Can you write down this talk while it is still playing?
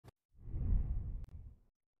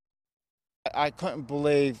I couldn't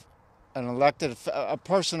believe a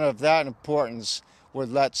person of that importance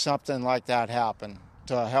would let something like that happen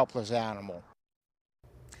to a helpless animal.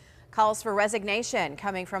 Calls for resignation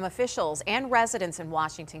coming from officials and residents in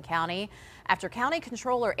Washington County after County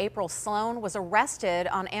Controller April Sloane was arrested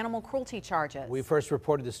on animal cruelty charges. We first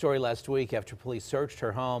reported the story last week after police searched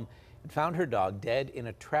her home and found her dog dead in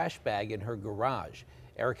a trash bag in her garage.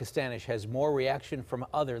 Erica Stanish has more reaction from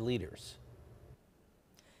other leaders.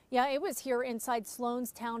 Yeah, it was here inside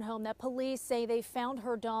Sloane's townhome that police say they found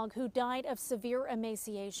her dog, who died of severe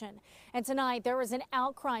emaciation. And tonight there was an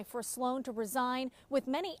outcry for Sloane to resign, with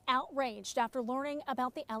many outraged after learning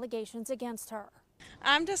about the allegations against her.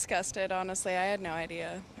 I'm disgusted, honestly. I had no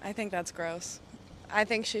idea. I think that's gross. I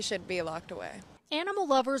think she should be locked away. Animal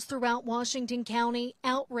lovers throughout Washington County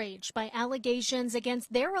outraged by allegations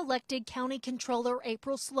against their elected county controller,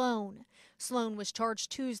 April Sloane. Sloane was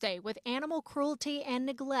charged Tuesday with animal cruelty and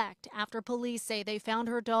neglect after police say they found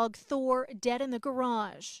her dog Thor dead in the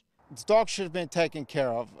garage. The dog should have been taken care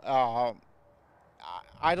of.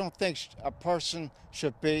 I don't think a person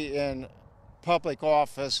should be in public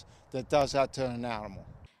office that does that to an animal.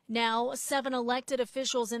 Now, 7 elected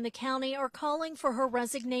officials in the county are calling for her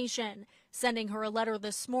resignation, sending her a letter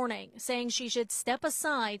this morning saying she should step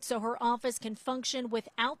aside so her office can function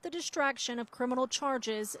without the distraction of criminal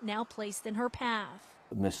charges now placed in her path.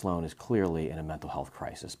 Ms. Sloane is clearly in a mental health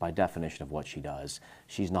crisis. By definition of what she does,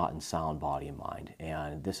 she's not in sound body and mind.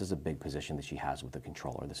 And this is a big position that she has with the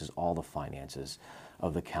controller. This is all the finances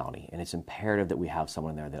of the county. And it's imperative that we have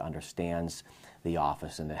someone there that understands the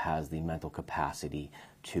office and that has the mental capacity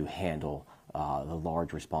to handle the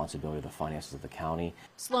large responsibility of the finances of the county.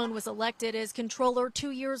 Sloane was elected as controller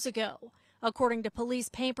 2 years ago. According to police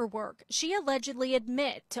paperwork, she allegedly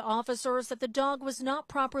admitted to officers that the dog was not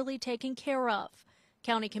properly taken care of.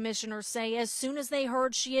 County commissioners say as soon as they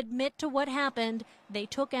heard she admit to what happened, they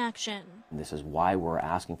took action. And this is why we're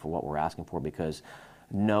asking for what we're asking for, because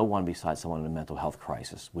no one besides someone in a mental health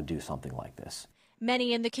crisis would do something like this.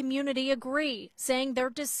 Many in the community agree, saying they're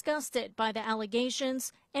disgusted by the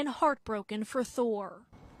allegations and heartbroken for Thor.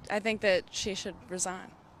 I think that she should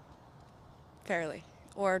resign fairly,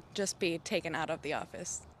 or just be taken out of the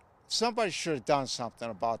office. Somebody should have done something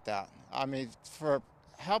about that. I mean, for a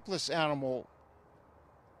helpless animal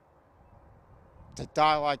to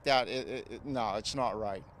die like that, no, it's not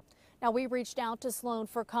right. Now, we reached out to Sloane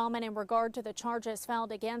for comment in regard to the charges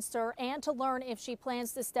filed against her and to learn if she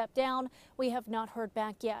plans to step down. We have not heard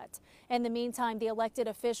back yet. In the meantime, the elected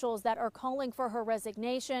officials that are calling for her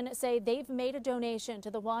resignation say they've made a donation to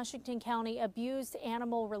the Washington County Abused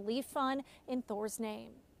Animal Relief Fund in Thor's name.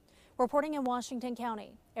 Reporting in Washington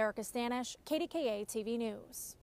County, Erica Stanish, KDKA-TV News.